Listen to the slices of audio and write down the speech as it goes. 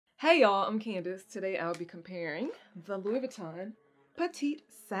Hey y'all, I'm Candace. Today I'll be comparing the Louis Vuitton Petit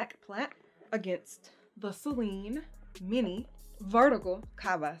Sac Plat against the Celine Mini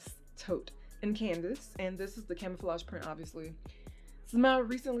Cabas Tote in Candace. And this is the camouflage print, obviously. This is my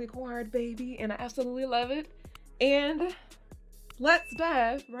recently acquired baby and I absolutely love it. And let's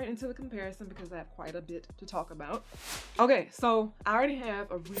dive right into the comparison because I have quite a bit to talk about. Okay, so I already have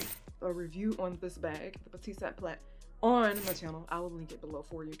a review on this bag, the Petit Sac Plat, on my channel. I will link it below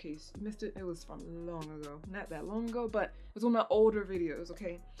for you in case you missed it. It was from long ago. Not that long ago, but it was one of my older videos,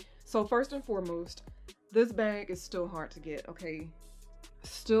 okay? So first and foremost, this bag is still hard to get, okay?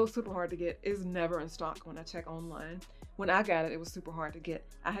 Still super hard to get. It's never in stock when I check online. When I got it, it was super hard to get.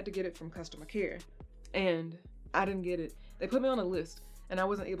 I had to get it from customer care and I didn't get it. They put me on a list and I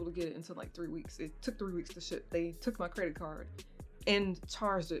wasn't able to get it until like 3 weeks. It took 3 weeks to ship. They took my credit card and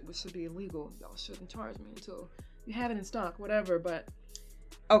charged it, which should be illegal. Y'all shouldn't charge me until you have it in stock, whatever. But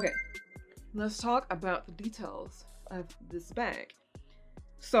okay, let's talk about the details of this bag.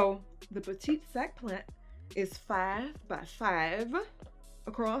 So the Petit Sac Plat is 5 by 5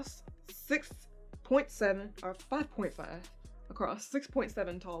 across, 6.7 or 5.5 across,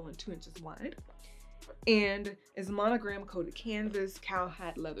 6.7 tall and 2 inches wide, and is monogram coated canvas,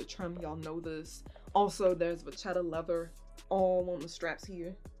 cowhide leather trim. Y'all know this. Also, there's vachetta leather all on the straps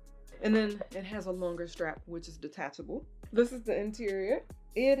here. And then it has a longer strap, which is detachable. This is the interior.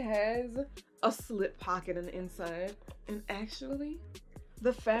 It has a slip pocket in the inside. And actually,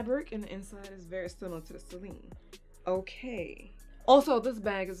 the fabric in the inside is very similar to the Celine. Okay. Also, this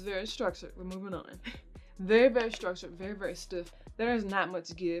bag is very structured. We're moving on. Very, very structured, very, very stiff. There is not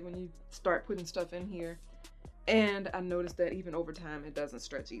much give when you start putting stuff in here. And I noticed that even over time, it doesn't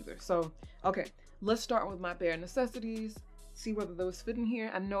stretch either. So, okay, let's start with my bare necessities. See whether those fit in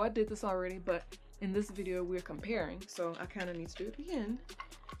here. I know I did this already, but in this video we're comparing, so I kind of need to do it again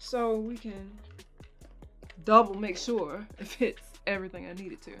so we can double make sure it fits everything I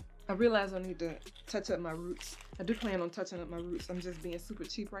need it to. I realize I need to touch up my roots. I do plan on touching up my roots. I'm just being super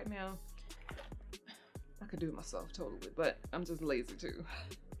cheap right now. I could do it myself totally, but I'm just lazy too.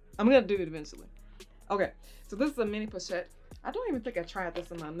 I'm gonna do it eventually. Okay, so this is a mini pochette. I don't even think I tried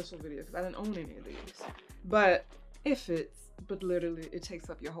this in my initial video because I didn't own any of these, but it fits. But literally it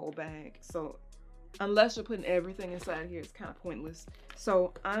takes up your whole bag, so unless you're putting everything inside here, it's kind of pointless.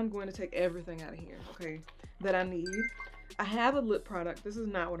 So I'm going to take everything out of here, okay, that I need. I have a lip product. This is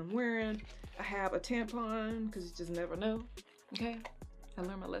not what I'm wearing. I have a tampon because you just never know, okay? I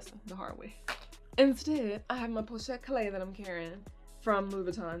learned my lesson the hard way. Instead, I have my pochette clay that I'm carrying from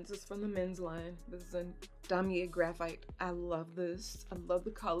Louis Vuitton. This is from the men's line. This is a damier graphite. I love this. I love the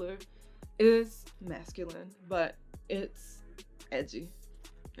color. It is masculine, but it's edgy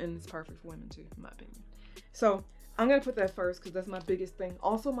and it's perfect for women too, in my opinion. So I'm gonna put that first because that's my biggest thing.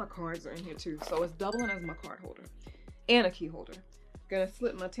 Also, my cards are in here too, so it's doubling as my card holder and a key holder. Gonna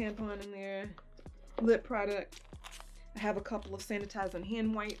slip my tampon in there, lip product. I have a couple of sanitizing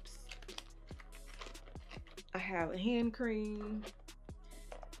hand wipes. I have a hand cream.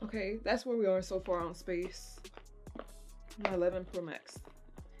 Okay, that's where we are so far on space. My 11 Pro Max.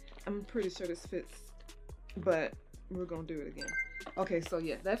 I'm pretty sure this fits, but we're gonna do it again. Okay, so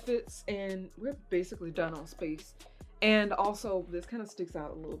yeah, that fits and we're basically done on space. And also this kind of sticks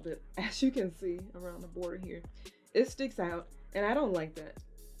out a little bit, as you can see around the border here. It sticks out and I don't like that.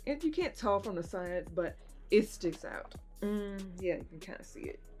 And you can't tell from the sides, but it sticks out. Yeah, you can kind of see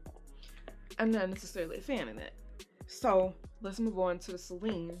it. I'm not necessarily a fan of that. So let's move on to the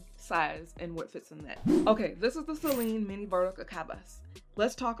Celine size and what fits in that. Okay, this is the Celine Mini Cabas.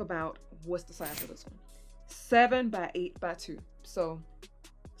 Let's talk about what's the size of this one. 7 by 8 by 2. So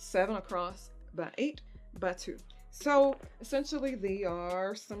 7 across by 8 by 2. So essentially they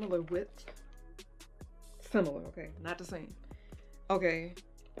are similar width. Similar, okay, not the same. Okay,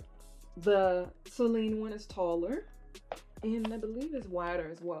 the Celine one is taller and I believe it's wider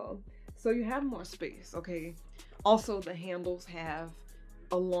as well. So you have more space, okay? Also the handles have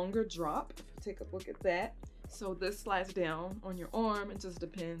a longer drop, if you take a look at that. So this slides down on your arm. It just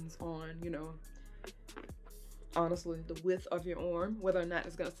depends on, you know, honestly, the width of your arm, whether or not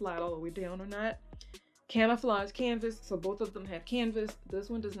it's gonna slide all the way down or not. Camouflage canvas, so both of them have canvas. This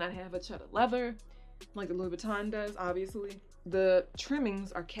one does not have vachetta leather, like the Louis Vuitton does, obviously. The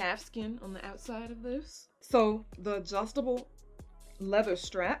trimmings are calf skin on the outside of this. So the adjustable leather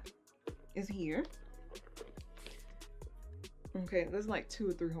strap is here. Okay, there's like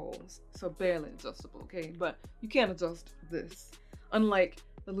 2 or 3 holes, so barely adjustable, okay? But you can't adjust this. Unlike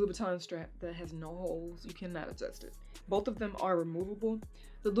the Louis Vuitton strap that has no holes, you cannot adjust it. Both of them are removable.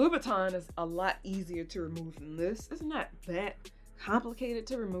 The Louis Vuitton is a lot easier to remove than this. It's not that complicated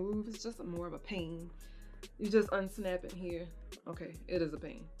to remove. It's just more of a pain. You just unsnap it here. Okay, it is a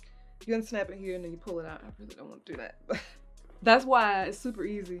pain. You unsnap it here and then you pull it out. I really don't want to do that. That's why it's super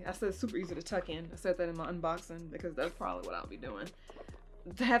easy. I said it's super easy to tuck in. I said that in my unboxing because that's probably what I'll be doing.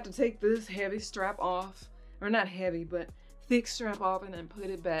 To have to take this heavy strap off, or not heavy, but thick strap off and then put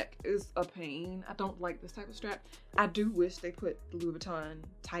it back is a pain. I don't like this type of strap. I do wish they put the Louis Vuitton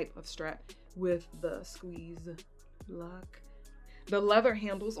type of strap with the squeeze lock. The leather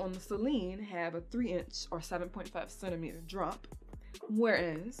handles on the Celine have a 3-inch or 7.5 centimeter drop,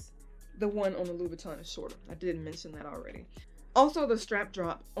 whereas the one on the Louis Vuitton is shorter. I did mention that already. Also, the strap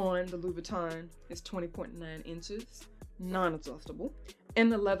drop on the Louis Vuitton is 20.9 inches, non-adjustable,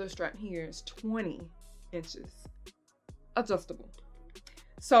 and the leather strap here is 20 inches, adjustable.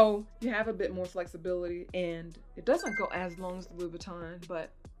 So you have a bit more flexibility, and it doesn't go as long as the Louis Vuitton,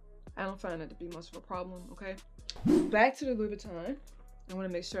 but I don't find it to be much of a problem, okay? Back to the Louis Vuitton. I want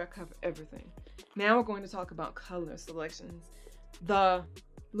to make sure I cover everything. Now we're going to talk about color selections. The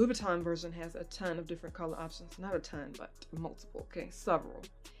Louis Vuitton version has a ton of different color options. Not a ton, but multiple, okay? Several.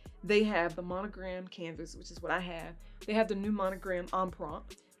 They have the monogram canvas, which is what I have. They have the new monogram Emprunt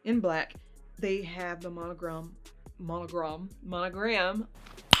in black. They have the monogram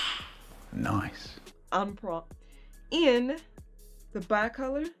Nice. Emprunt in the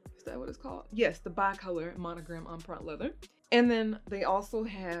bicolor. Is that what it's called? Yes, the bicolor monogram Emprunt leather. And then they also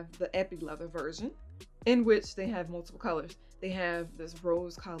have the epi leather version, in which they have multiple colors. They have this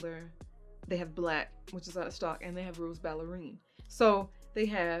rose color, they have black, which is out of stock, and they have rose ballerine. So they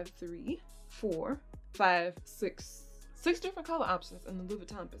have 3, 4, 5, 6 different color options in the Louis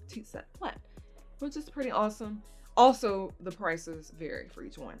Vuitton Petit Sac Plat, which is pretty awesome. Also, the prices vary for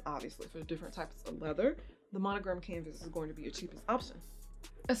each one. Obviously, for different types of leather, the monogram canvas is going to be your cheapest option.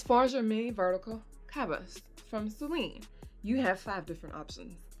 As far as your mini vertical cabas from Celine, you have 5 different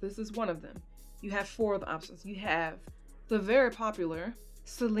options. This is one of them. You have 4 of the options. You have the very popular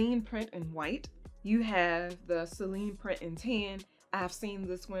Celine print in white. You have the Celine print in tan. I've seen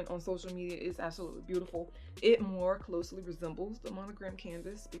this one on social media. It's absolutely beautiful. It more closely resembles the monogram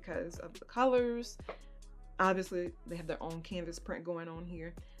canvas because of the colors. Obviously, they have their own canvas print going on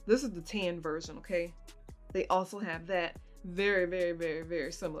here. This is the tan version, okay? They also have that. Very, very, very,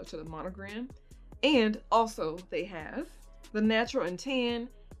 very similar to the monogram. And also they have the natural and tan,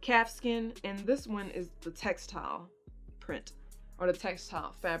 calfskin, and this one is the textile print, or the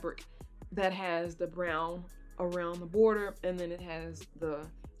textile fabric that has the brown around the border, and then it has the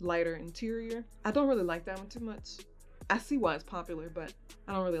lighter interior. I don't really like that one too much. I see why it's popular, but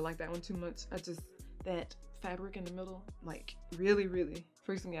I don't really like that one too much. That fabric in the middle, like, really, really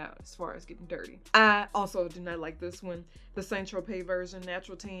freaks me out as far as getting dirty. I also do not like this one, the Saint-Tropez version,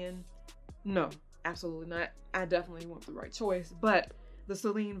 natural tan. No, absolutely not. I definitely want the right choice, but the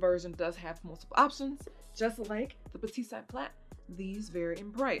Celine version does have multiple options, just like the Petit Sac Plat. These vary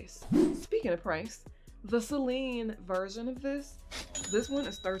in price. Speaking of price, the Celine version of this one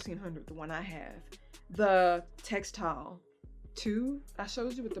is $1,300, the one I have. The textile 2 I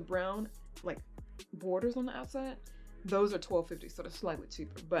showed you with the brown, like, borders on the outside, those are $1,250, so they're slightly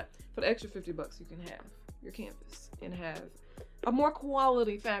cheaper. But for the extra $50, you can have your canvas and have a more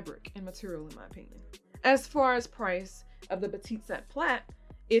quality fabric and material, in my opinion. As far as price of the Petit Sac Plat,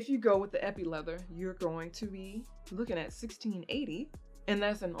 if you go with the epi leather, you're going to be looking at $1,680, and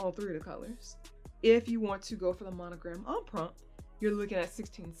that's in all 3 of the colors. If you want to go for the monogram Emprunt, you're looking at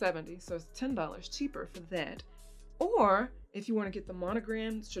 $1,670, so it's $10 cheaper for that. Or if you want to get the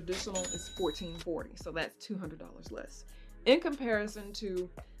monogram traditional, it's $1,440, so that's $200 less. In comparison to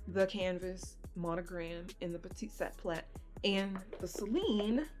the canvas monogram in the Petit Sac Plat and the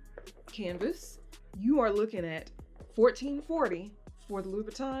Celine canvas, you are looking at $1,440 for the Louis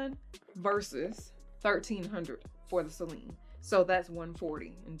Vuitton versus $1,300 for the Celine. So that's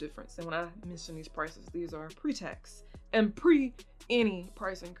 $140 in difference. And when I mention these prices, these are pre-tax and pre any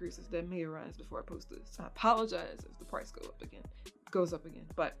price increases that may arise before I post this. I apologize if the price goes up again,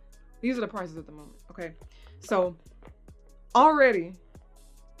 but these are the prices at the moment, okay? So already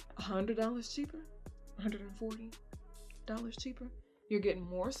 $100 cheaper, $140 cheaper. You're getting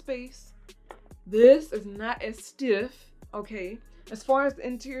more space. This is not as stiff, okay? As far as the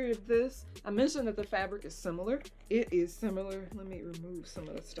interior of this, I mentioned that the fabric is similar. It is similar. Let me remove some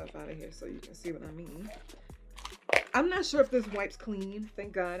of the stuff out of here so you can see what I mean. I'm not sure if this wipes clean.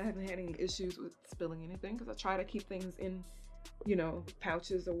 Thank God I haven't had any issues with spilling anything because I try to keep things in, you know,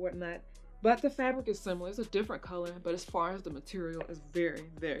 pouches or whatnot. But the fabric is similar. It's a different color, but as far as the material is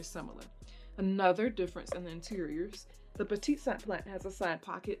very, very similar. Another difference in the interiors, the Petit Sac Plat has a side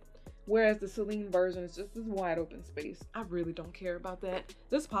pocket, Whereas the Celine version is just this wide open space. I really don't care about that.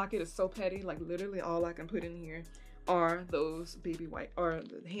 This pocket is so petty, like literally all I can put in here are those baby wipe or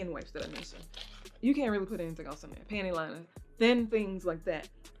the hand wipes that I mentioned. You can't really put anything else in there. Panty liners, thin things like that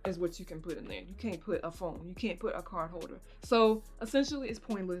is what you can put in there. You can't put a phone, you can't put a card holder. So essentially it's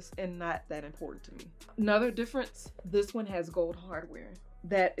pointless and not that important to me. Another difference, this one has gold hardware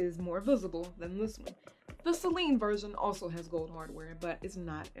that is more visible than this one. The Celine version also has gold hardware, but it's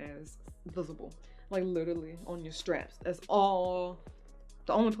not as visible. Like literally on your straps. That's all,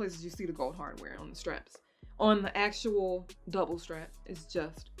 the only places you see the gold hardware on the straps. On the actual double strap, it's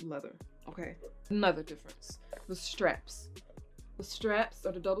just leather, okay? Another difference, the straps. The straps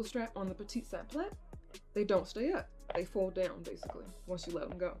or the double strap on the Petit Sac Plat, they don't stay up. They fold down basically once you let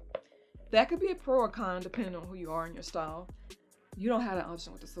them go. That could be a pro or con depending on who you are and your style. You don't have that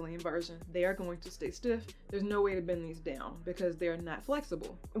option with the Celine version. They are going to stay stiff. There's no way to bend these down because they're not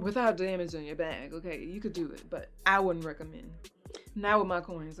flexible without damaging your bag. Okay, you could do it, but I wouldn't recommend. Now with my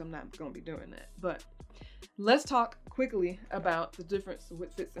coins, I'm not gonna be doing that. But let's talk quickly about the difference of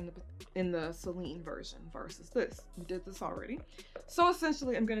what fits in the Celine version versus this. We did this already. So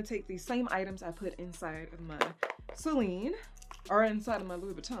essentially, I'm gonna take these same items I put inside of my Celine or inside of my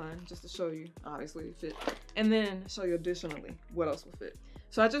Louis Vuitton, just to show you, obviously it fit, and then show you additionally what else will fit.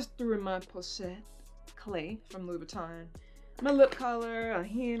 So I just threw in my pochette clay from Louis Vuitton, my lip color, a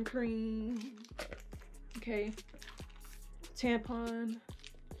hand cream, okay, tampon,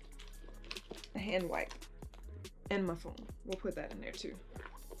 a hand wipe, and my phone. We'll put that in there too.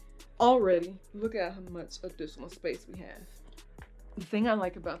 Already, look at how much additional space we have. The thing I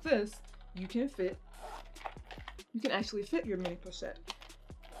like about this, you can actually fit your mini pochette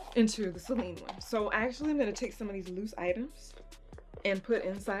into the Celine one. So actually I'm gonna take some of these loose items and put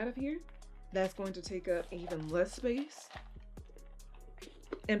inside of here. That's going to take up even less space.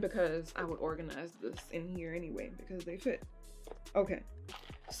 And because I would organize this in here anyway, because they fit. Okay,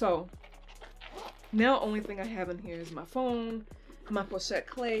 so now only thing I have in here is my phone, my pochette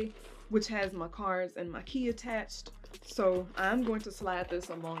clay, which has my cards and my key attached. So I'm going to slide this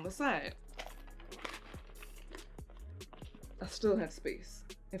along the side. I still have space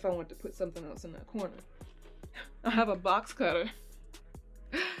if I want to put something else in that corner. I have a box cutter,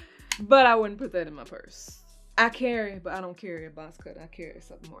 but I wouldn't put that in my purse. I carry, but I don't carry a box cutter. I carry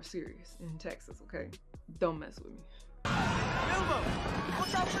something more serious in Texas, okay? Don't mess with me.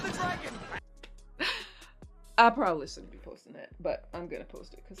 Watch out for the dragon! I probably shouldn't be posting that, but I'm gonna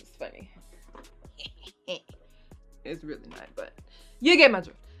post it because it's funny. It's really not, but you get my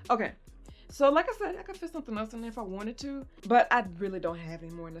drift. Okay. So like I said, I could fit something else in there if I wanted to, but I really don't have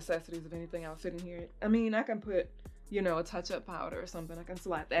any more necessities of anything else fit in here. I mean, I can put, you know, a touch-up powder or something. I can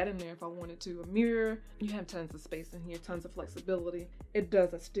slide that in there if I wanted to. A mirror. You have tons of space in here, tons of flexibility. It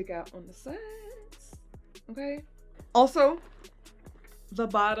doesn't stick out on the sides, okay? Also, the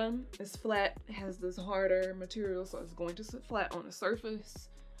bottom is flat. It has this harder material, so it's going to sit flat on the surface.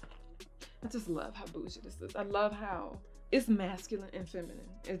 I just love how bougie this is. I love how it's masculine and feminine.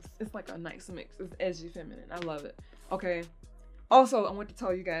 It's like a nice mix. It's edgy feminine. I love it. Okay. Also, I want to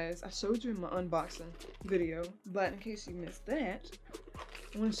tell you guys, I showed you in my unboxing video, but in case you missed that,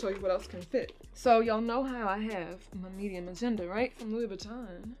 I want to show you what else can fit. So y'all know how I have my medium agenda, right? From Louis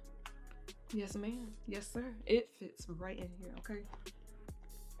Vuitton. Yes, ma'am. Yes, sir. It fits right in here, okay?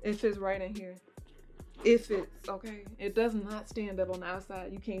 It fits right in here. It fits, okay? It does not stand up on the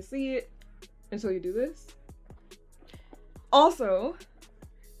outside. You can't see it until you do this. Also,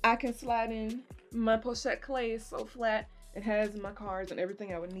 I can slide in my pochette clay. It's so flat. It has my cards and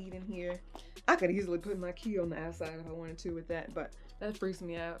everything I would need in here. I could easily put my key on the outside if I wanted to with that, but that freaks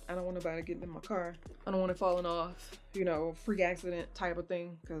me out. I don't want nobody getting in my car. I don't want it falling off, you know, freak accident type of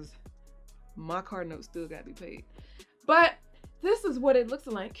thing, because my car note still gotta be paid. But this is what it looks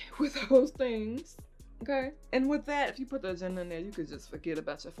like with those things. Okay, and with that, if you put the agenda in there, you could just forget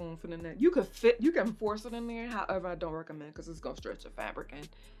about your phone fitting in there. You can force it in there. However, I don't recommend, because it's gonna stretch your fabric, and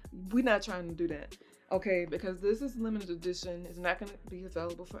we're not trying to do that. Okay, because this is limited edition. It's not gonna be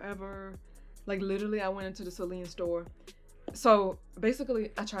available forever. Like literally, I went into the Celine store. So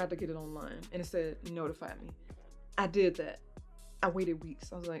basically, I tried to get it online, and it said notify me. I did that. I waited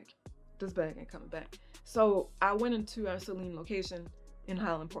weeks. I was like, this bag ain't coming back. So I went into our Celine location in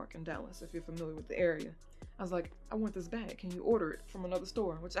Highland Park in Dallas, if you're familiar with the area. I was like, I want this bag. Can you order it from another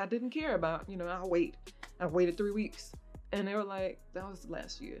store? Which I didn't care about. You know, I'll wait. I waited 3 weeks. And they were like, that was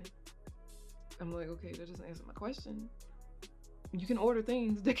last year. I'm like, okay, that doesn't answer my question. You can order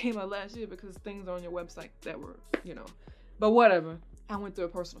things that came out last year because things are on your website that were, you know. But whatever. I went through a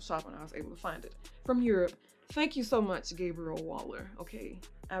personal shopper and I was able to find it from Europe. Thank you so much, Gabriel Waller. Okay.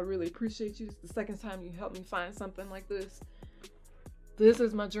 I really appreciate you. It's the second time you helped me find something like this. This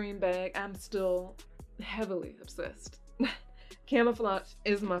is my dream bag. I'm still heavily obsessed. Camouflage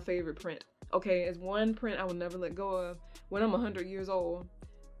is my favorite print. Okay, it's one print I will never let go of. When I'm 100 years old,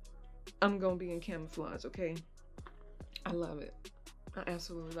 I'm gonna be in camouflage, okay? I love it. I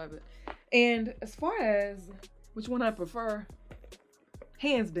absolutely love it. And as far as which one I prefer,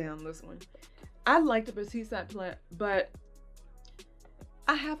 hands down this one. I like the Petit Sac Plat, but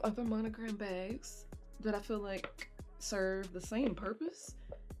I have other monogram bags that I feel like serve the same purpose.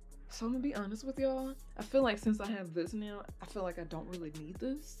 So I'm gonna be honest with y'all. I feel like since I have this now, I feel like I don't really need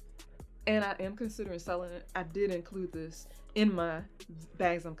this. And I am considering selling it. I did include this in my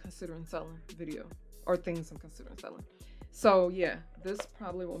bags I'm considering selling video, or things I'm considering selling. So yeah, this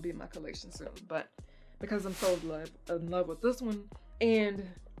probably won't be in my collection soon, but because I'm so in love with this one, and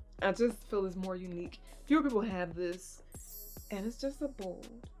I just feel it's more unique. Fewer people have this, and it's just a bold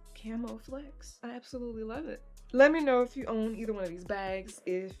camo flex. I absolutely love it. Let me know if you own either one of these bags,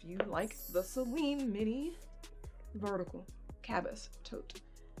 if you like the Celine Mini Vertical Cabas Tote.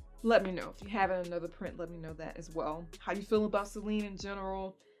 Let me know. If you have another print, let me know that as well. How you feel about Celine in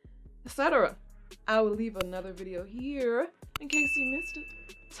general, etc. I will leave another video here in case you missed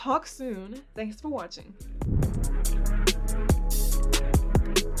it. Talk soon. Thanks for watching.